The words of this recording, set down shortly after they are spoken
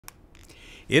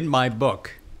In my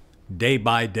book, Day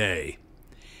by Day,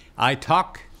 I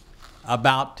talk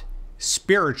about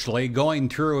spiritually going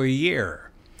through a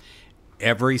year,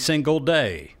 every single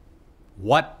day,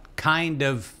 what kind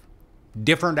of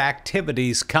different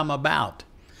activities come about.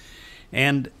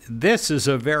 And this is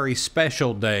a very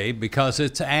special day because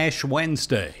it's Ash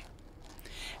Wednesday.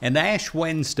 And Ash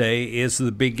Wednesday is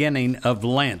the beginning of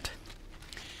Lent.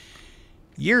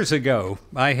 Years ago,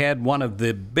 I had one of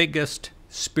the biggest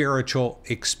spiritual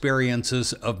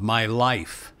experiences of my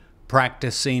life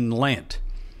practicing Lent.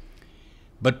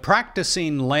 But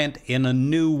practicing Lent in a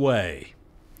new way.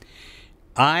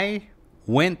 I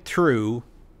went through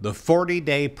the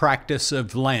 40-day practice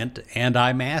of Lent, and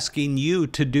I'm asking you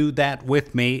to do that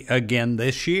with me again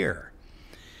this year.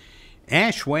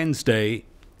 Ash Wednesday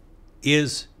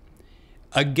is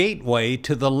a gateway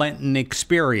to the Lenten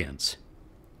experience.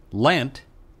 Lent,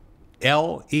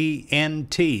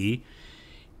 L.E.N.T.,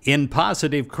 in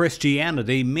positive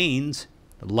Christianity means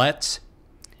let's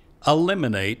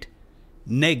eliminate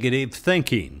negative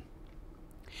thinking.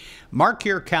 Mark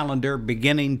your calendar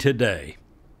beginning today.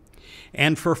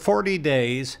 And for 40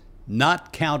 days,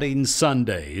 not counting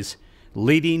Sundays,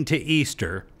 leading to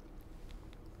Easter,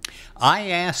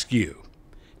 I ask you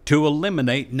to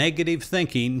eliminate negative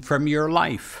thinking from your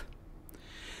life.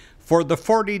 For the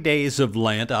 40 days of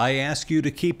Lent, I ask you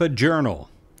to keep a journal,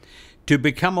 to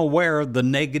become aware of the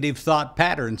negative thought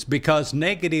patterns, because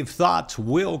negative thoughts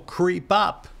will creep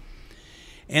up.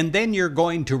 And then you're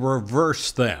going to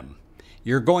reverse them.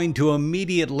 You're going to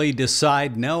immediately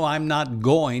decide, no, I'm not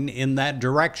going in that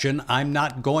direction. I'm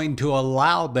not going to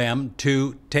allow them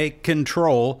to take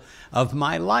control of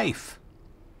my life.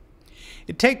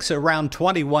 It takes around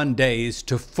 21 days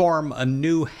to form a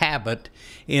new habit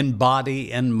in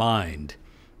body and mind,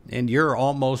 and you're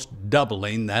almost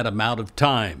doubling that amount of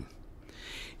time.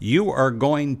 You are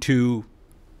going to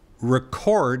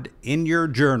record in your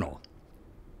journal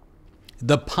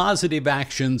the positive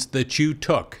actions that you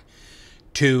took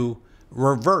to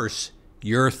reverse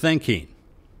your thinking.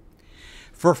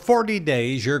 For 40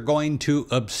 days, you're going to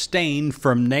abstain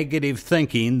from negative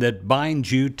thinking that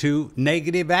binds you to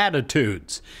negative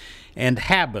attitudes and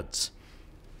habits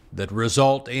that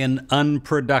result in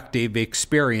unproductive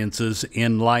experiences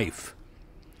in life.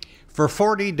 For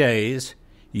 40 days,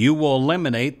 you will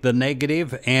eliminate the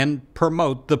negative and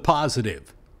promote the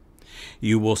positive.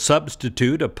 You will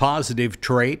substitute a positive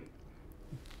trait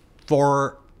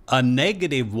for a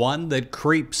negative one that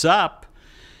creeps up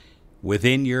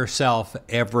within yourself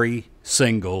every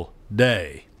single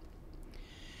day.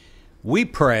 We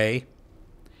pray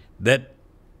that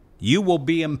you will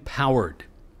be empowered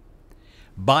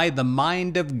by the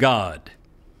mind of God,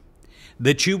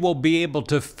 that you will be able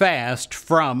to fast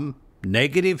from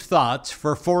negative thoughts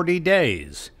for 40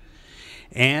 days.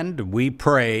 And we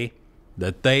pray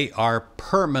that they are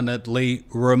permanently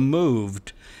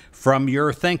removed from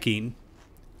your thinking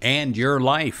and your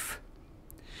life.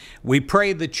 We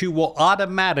pray that you will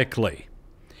automatically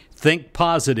think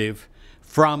positive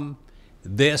from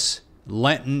this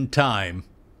Lenten time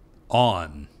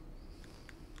on.